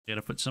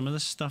Gotta put some of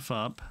this stuff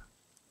up.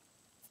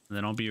 And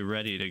then I'll be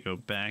ready to go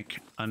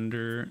back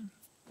under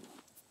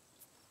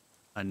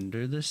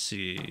the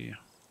sea.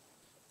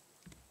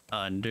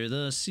 Under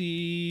the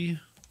sea.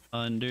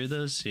 Under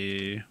the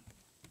sea.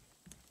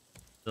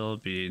 There'll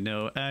be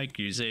no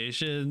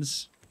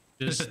accusations.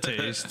 Just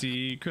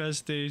tasty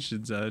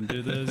crustaceans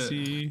under the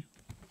sea.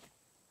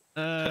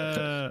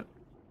 You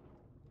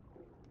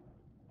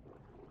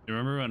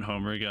remember when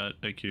Homer got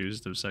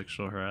accused of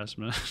sexual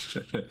harassment?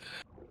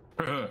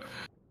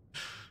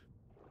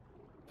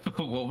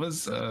 What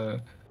was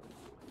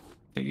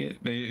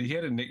he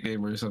had a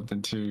nickname or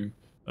something too.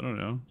 I don't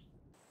know.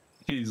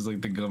 He's like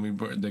the gummy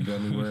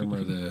worm,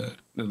 or the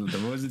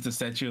what was it, the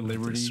Statue of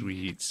Liberty?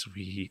 Sweet.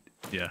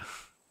 Yeah.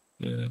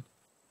 Yeah.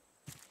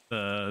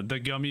 The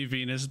gummy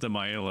Venus de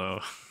Milo.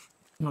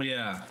 Oh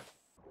yeah.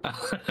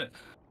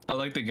 I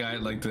like the guy,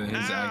 like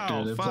his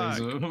actor that plays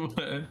him.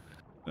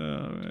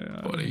 Oh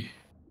man. Buddy.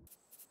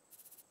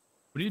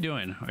 What are you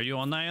doing? Are you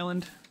on the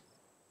island?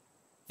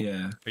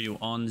 Yeah. Are you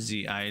on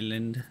the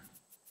island?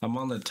 I'm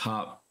on the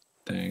top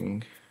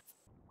thing.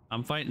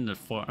 I'm fighting the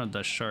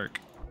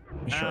shark.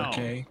 Shark.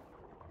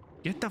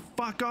 Get the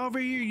fuck over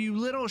here, you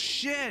little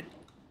shit!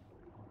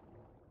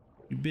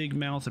 You big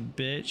mouth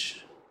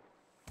bitch.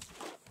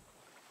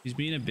 He's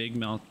being a big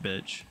mouth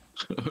bitch.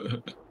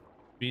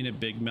 Being a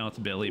big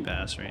mouth belly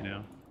bass right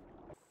now.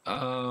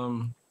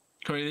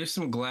 Cody, there's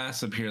some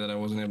glass up here that I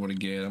wasn't able to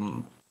get.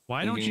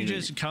 Why don't you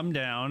just come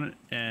down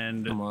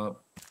and come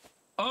up?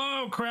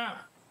 Oh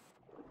crap!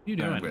 What are you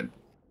doing? Good.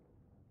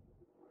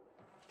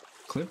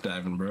 Cliff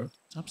diving, bro.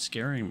 Stop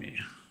scaring me.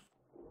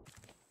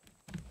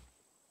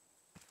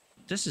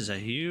 This is a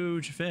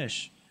huge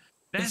fish.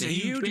 That's a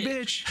huge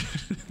bitch.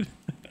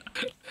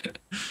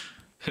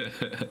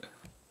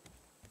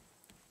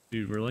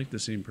 Dude, we're like the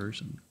same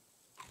person.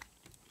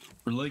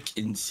 We're like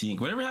in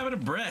sync. Whatever happened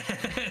to Brett?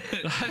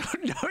 I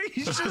don't know.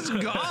 He's just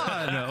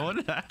gone.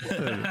 What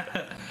happened?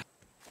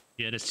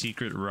 He had a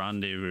secret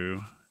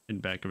rendezvous in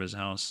back of his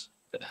house.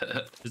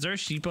 Is there a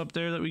sheep up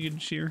there that we could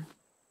shear?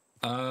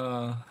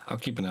 I'll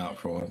keep an eye out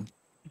for one.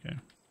 Okay.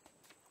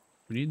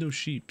 We need those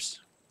sheeps.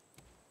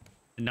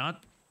 And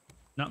not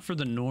for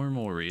the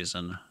normal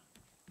reason.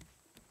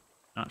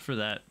 Not for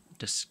that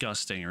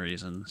disgusting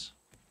reasons.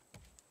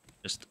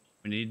 Just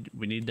we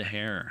need the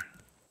hair.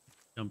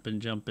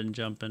 Jumping, humping.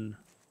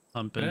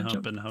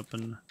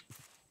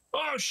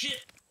 Oh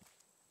shit!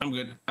 I'm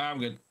good.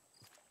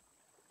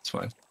 It's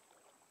fine.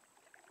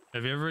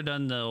 Have you ever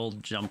done the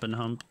old jump and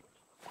hump?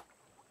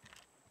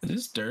 Is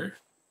this dirt?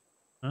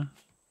 Huh?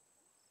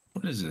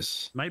 What is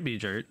this? Might be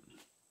dirt.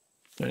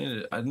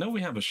 I know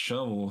we have a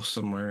shovel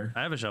somewhere.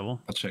 I have a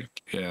shovel. I'll check.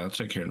 Yeah, I'll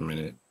check here in a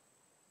minute.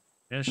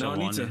 Yeah, no, it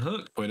needs a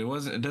hook, but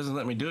it doesn't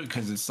let me do it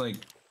because it's like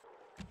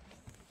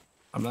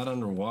I'm not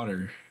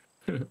underwater.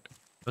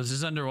 Was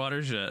this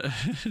underwater shit?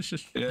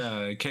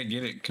 Yeah, I can't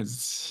get it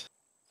because.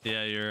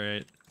 Yeah, you're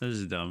right. This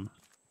is dumb.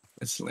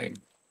 It's lame.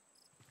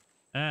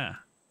 Ah.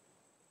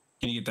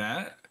 Can you get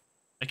that?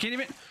 I can't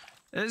even.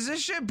 Is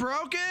this shit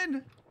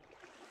broken?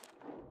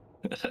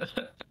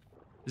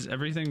 Is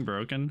everything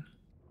broken?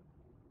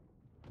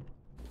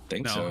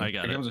 Think no, so. I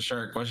got Here it. comes a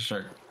shark. Watch the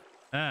shark.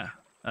 Ah,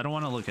 I don't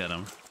want to look at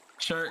him.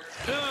 Shark.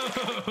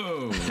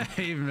 Oh!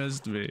 He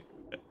missed me.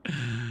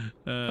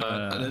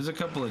 There's a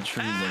couple of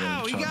trees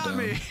that he got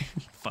me.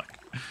 Fuck.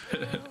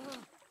 I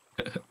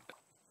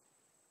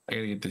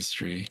gotta get this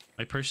tree.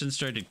 My person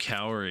started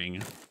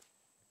cowering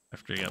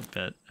after he got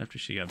bit. After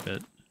she got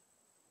bit.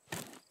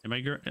 Am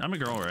I I'm a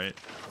girl, right?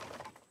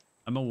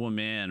 I'm a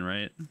woman,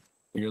 right?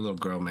 You're a little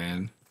girl,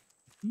 man.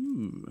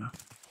 Ooh.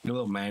 You're a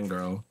little man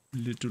girl.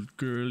 Little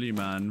girly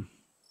man.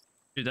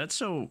 Dude, that's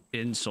so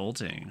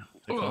insulting.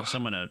 To call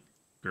someone a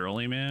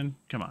girly man?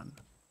 Come on.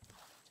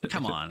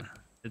 Come on.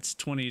 It's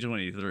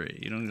 2023.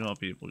 You don't call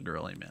people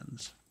girly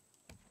mans.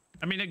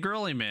 I mean, a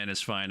girly man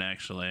is fine,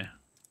 actually. I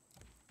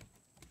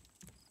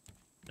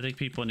think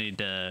people need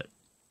to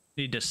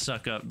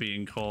suck up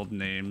being called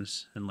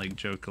names and like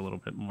joke a little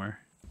bit more.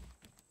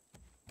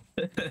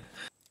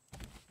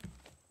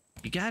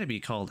 You gotta be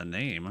called a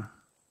name.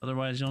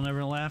 Otherwise, you'll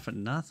never laugh at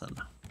nothing.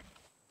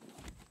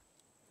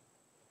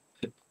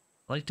 I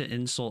like to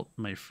insult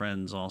my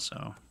friends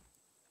also.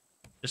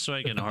 Just so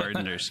I can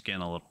harden their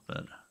skin a little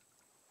bit.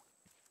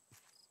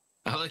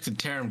 I like to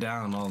tear them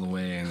down all the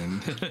way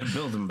and then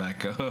build them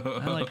back up.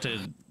 I like to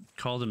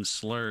call them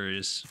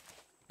slurs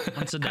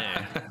once a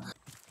day.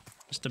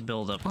 Just to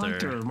build up I like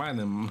to remind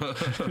them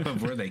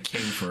of where they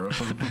came from.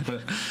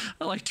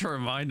 I like to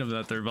remind them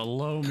that they're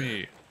below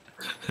me.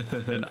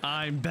 And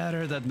I'm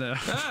better than them.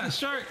 Ah,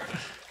 shark!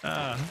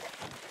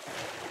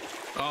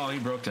 Oh, he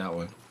broke that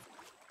one.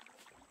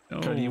 No.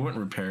 Cody, you weren't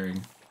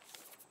repairing.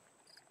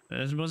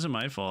 It wasn't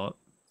my fault.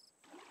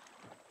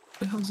 What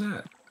the hell's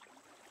that?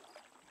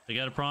 We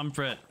got a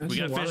pomfret. We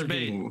got fish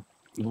bait.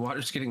 The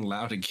water's getting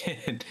loud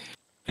again.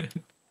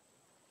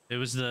 It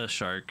was the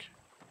shark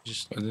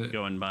just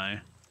going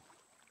by.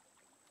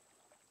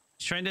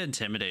 He's trying to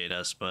intimidate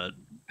us, but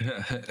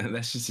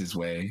that's just his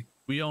way.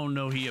 we all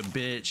know he a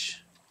bitch.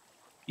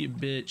 He a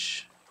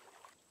bitch.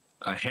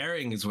 A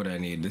herring is what I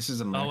need. This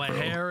is a mackerel. Oh, a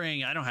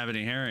herring. I don't have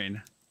any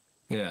herring.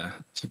 Yeah,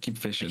 so keep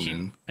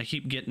fishing. I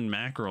keep getting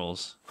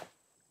mackerels.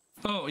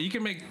 Oh, you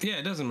can make. Yeah,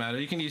 it doesn't matter.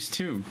 You can use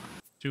two.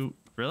 Two?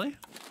 Really?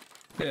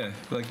 Yeah,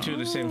 like two of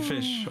the same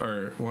fish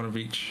or one of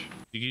each.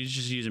 You can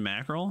just use a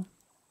mackerel,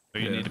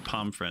 or you need a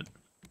pomfret.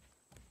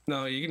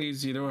 No, you can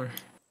use either or.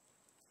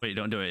 Wait,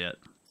 don't do it yet.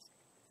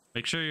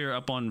 Make sure you're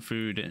up on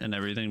food and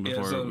everything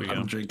before we go.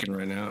 I'm drinking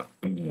right now.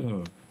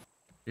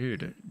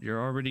 Dude,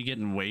 you're already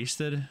getting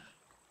wasted.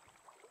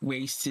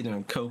 Wasted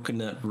on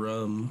coconut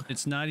rum.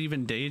 It's not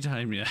even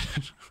daytime yet.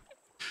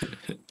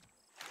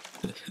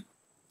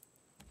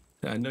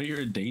 I know you're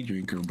a day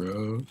drinker,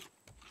 bro.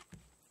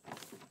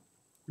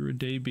 You're a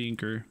day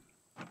binker.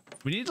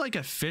 We need like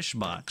a fish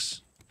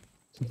box.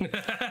 Like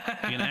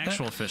an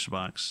actual fish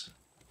box.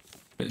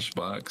 Fish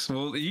box.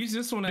 Well, use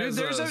this one. Dude, as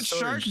there's a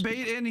storage. shark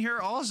bait in here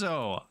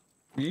also.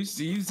 Use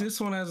this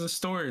one as a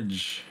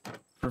storage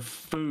for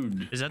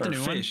food. Is that the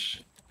new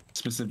fish,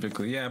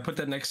 specifically? Yeah, put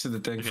that next to the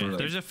thing for. Like,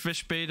 there's a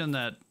fish bait in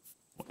that,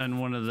 in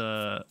one of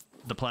the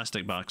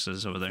plastic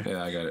boxes over there.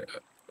 Yeah, I got it.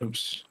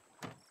 Oops.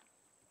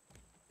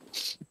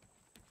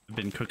 I've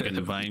been cooking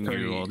the vine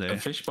goo all day. A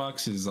fish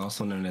box is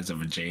also known as a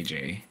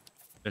JJ.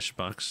 Fish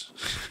box.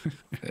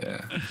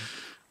 Yeah.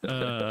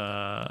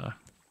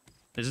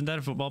 Isn't that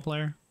a football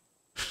player?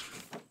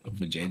 A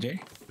JJ?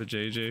 The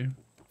JJ.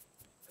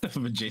 A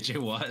JJ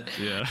what?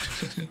 Yeah.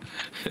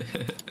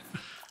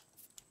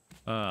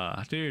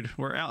 Dude,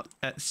 we're out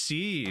at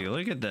sea.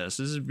 Look at this.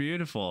 This is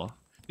beautiful.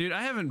 Dude,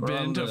 I haven't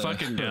been to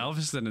fucking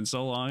Galveston in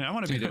so long. I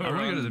want to I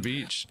want to go to the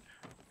beach.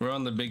 We're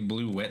on the big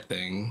blue wet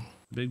thing.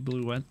 Big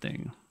blue wet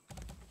thing.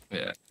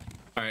 Yeah.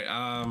 All right.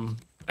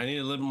 I need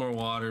a little more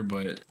water,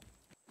 but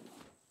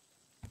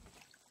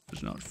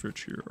there's not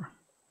fish here.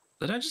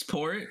 Did I just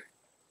pour it?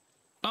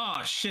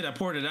 Oh shit! I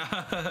poured it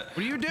out. What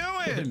are you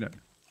doing?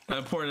 I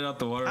poured it out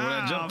the water. When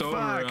I jumped over,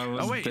 I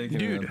was thinking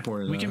dude, I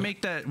poured it we out. can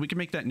make that. We can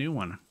make that new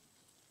one.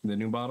 The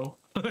new bottle.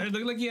 It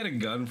looked like he had a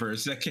gun for a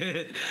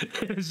second.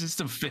 It was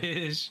just a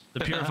fish. The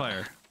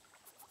purifier.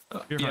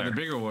 Yeah, the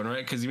bigger one,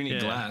 right? Because we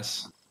need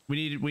glass.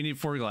 We need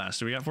 4 glass.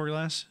 Do we got 4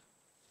 glass?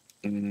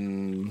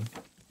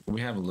 We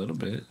have a little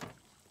bit.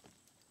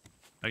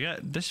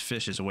 This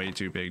fish is way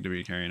too big to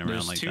be carrying around.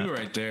 There's like 2 that.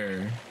 right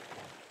there.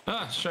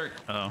 Ah, shark.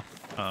 Oh.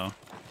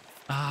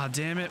 Ah,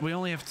 damn it. We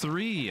only have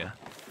 3.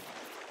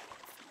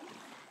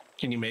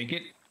 Can you make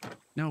it?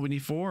 No, we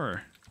need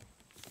 4.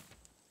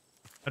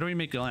 How do we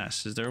make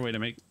glass? Is there a way to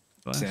make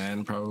glass?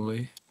 Sand,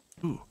 probably.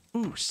 Ooh,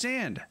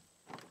 sand.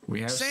 We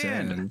have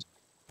sand.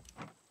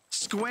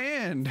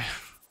 Squand.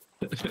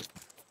 Do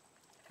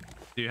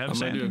you have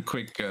sand? I'm gonna do a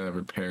quick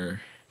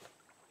repair.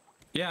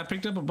 Yeah, I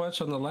picked up a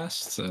bunch on the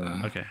last.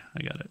 Okay,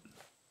 I got it.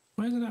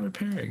 Why is it not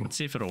repairing? Let's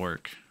see if it'll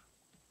work.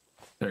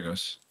 There it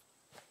goes.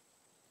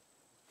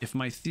 If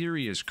my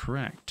theory is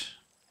correct,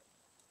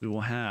 we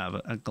will have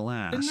a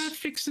glass. Didn't that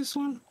fix this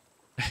one?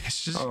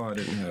 It's just, I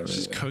didn't have it.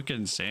 Just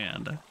cooking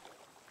sand.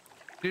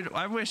 Dude,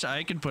 I wish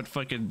I could put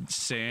fucking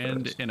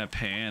sand in a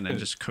pan and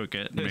just cook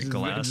it and make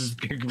glass.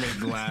 Just make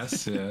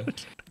glass, yeah.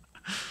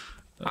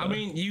 I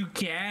mean, you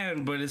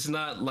can, but it's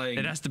not like...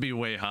 It has to be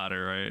way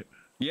hotter, right?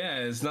 Yeah,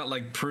 it's not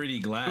like pretty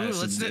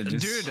glass. Ooh,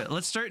 dude,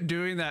 let's start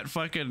doing that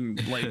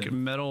fucking like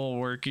metal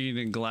working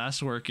and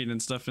glass working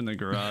and stuff in the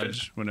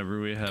garage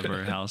whenever we have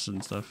our house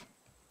and stuff.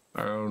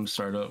 Our own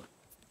startup.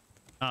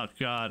 Oh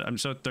God, I'm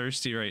so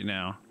thirsty right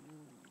now.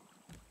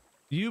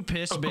 You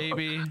piss,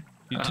 baby.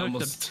 You took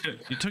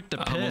the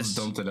piss. I almost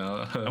dumped it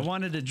out. I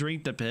wanted to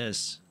drink the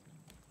piss.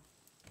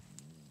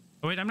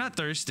 Oh wait, I'm not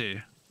thirsty.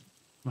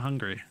 I'm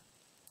hungry.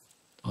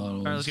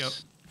 All right, let's go.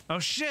 Oh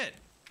shit.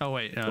 Oh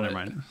wait, no, never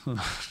mind.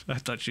 I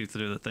thought you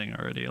threw the thing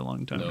already a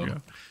long time ago.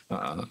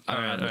 All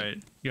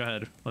right. Go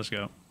ahead. Let's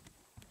go.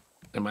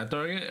 Am I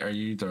throwing it or are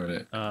you throwing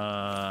it?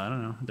 I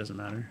don't know. It doesn't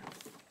matter.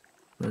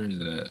 Where is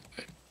it at?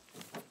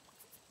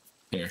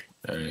 Here.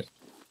 All right.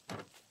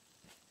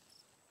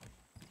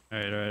 All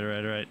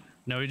right.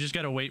 No, we just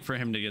gotta wait for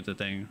him to get the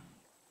thing.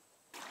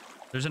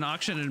 There's an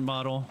auctioned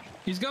model.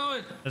 He's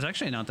going. It's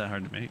actually not that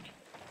hard to make.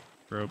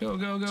 Rope, go. I'm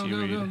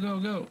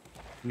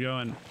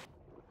going.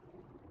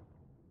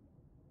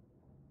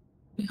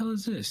 What the hell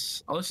is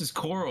this? Oh, this is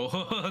coral.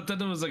 I thought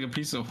that was like a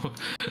piece of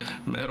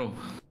metal.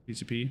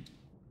 Piece of pee.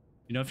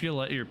 You know, if you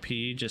let your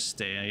pee just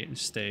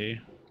stay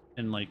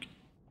in like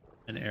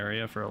an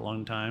area for a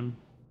long time,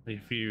 like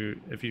if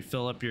you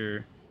fill up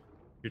your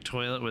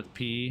toilet with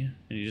pee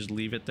and you just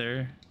leave it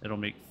there, it'll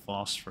make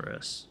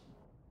phosphorus.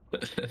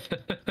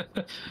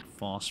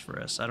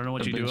 Phosphorus. I don't know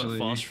what you do with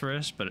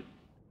phosphorus, but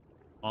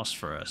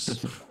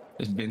phosphorus.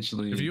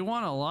 Eventually. If you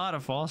want a lot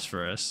of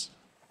phosphorus,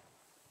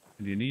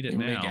 and you need it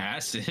now. Make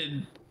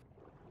acid.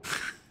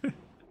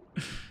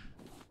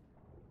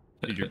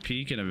 Dude, your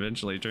pee can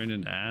eventually turn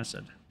into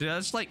acid. Dude,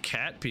 that's like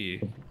cat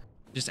pee.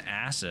 Just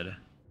acid.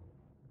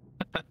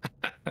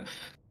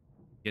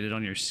 Get it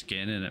on your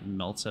skin and it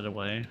melts it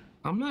away.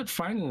 I'm not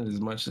finding it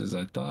as much as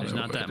I thought. There's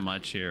not that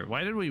much here.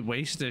 Why did we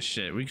waste this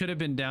shit? We could have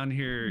been down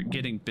here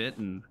getting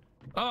bitten.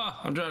 Oh,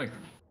 I'm drowning.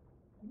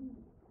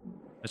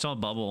 I saw a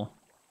bubble.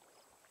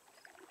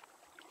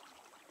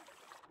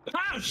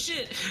 Oh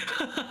shit!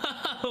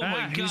 Oh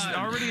my god! He's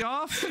already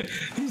off.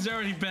 He's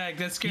already back.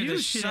 That scared You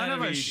the shit son out of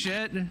of a me.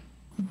 shit!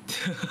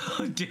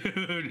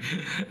 Dude,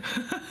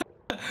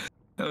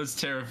 that was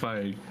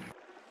terrifying.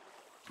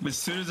 As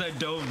soon as I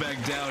dove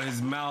back down,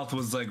 his mouth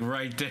was like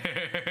right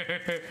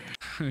there.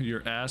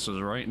 Your ass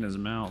was right in his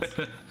mouth.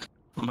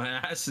 My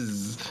ass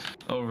is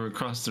over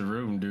across the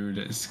room, dude.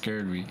 It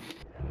scared me.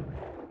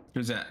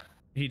 Who's that?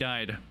 He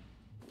died.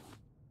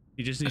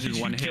 He just needed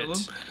Did one you kill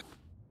hit. him?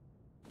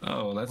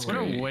 Oh, that's What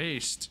great. a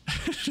waste.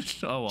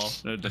 Oh well,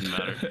 it didn't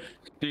matter.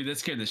 Dude, that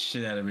scared the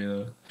shit out of me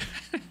though.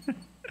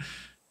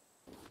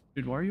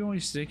 Dude, why are you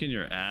always sticking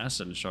your ass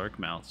in shark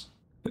mouths?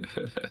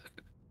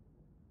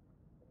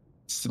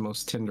 It's the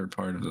most tender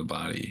part of the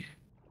body.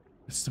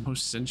 It's the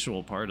most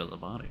sensual part of the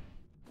body.